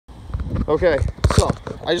Okay, so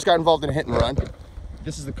I just got involved in a hit and run.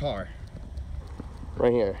 This is the car.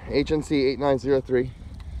 Right here, HNC 8903.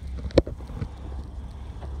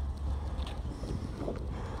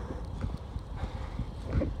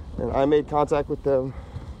 And I made contact with them.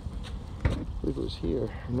 I believe it was here.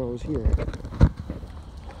 No, it was here.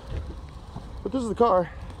 But this is the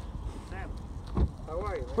car. Sam, how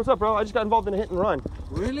are you? What's up, bro? I just got involved in a hit and run.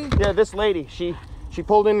 Really? Yeah, this lady, she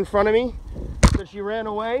pulled in front of me, but she ran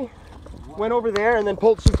away, went over there, and then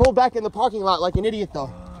she pulled back in the parking lot like an idiot,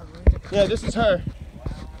 though. Really? Yeah, this is her.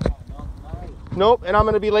 Wow, not nice. Nope, and I'm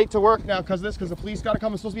gonna be late to work now because the police gotta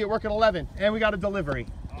come. I'm supposed to be at work at 11, and we got a delivery.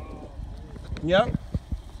 Yep.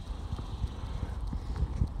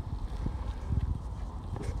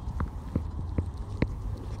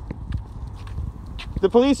 The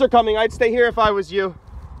police are coming. I'd stay here if I was you.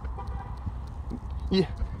 You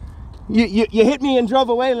hit me and drove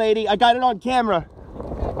away, lady. I got it on camera.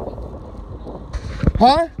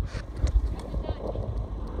 Huh?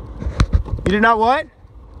 You did not what?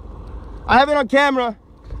 I have it on camera.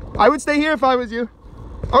 I would stay here if I was you.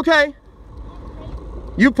 Okay.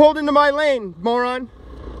 You pulled into my lane, moron.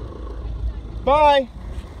 Bye.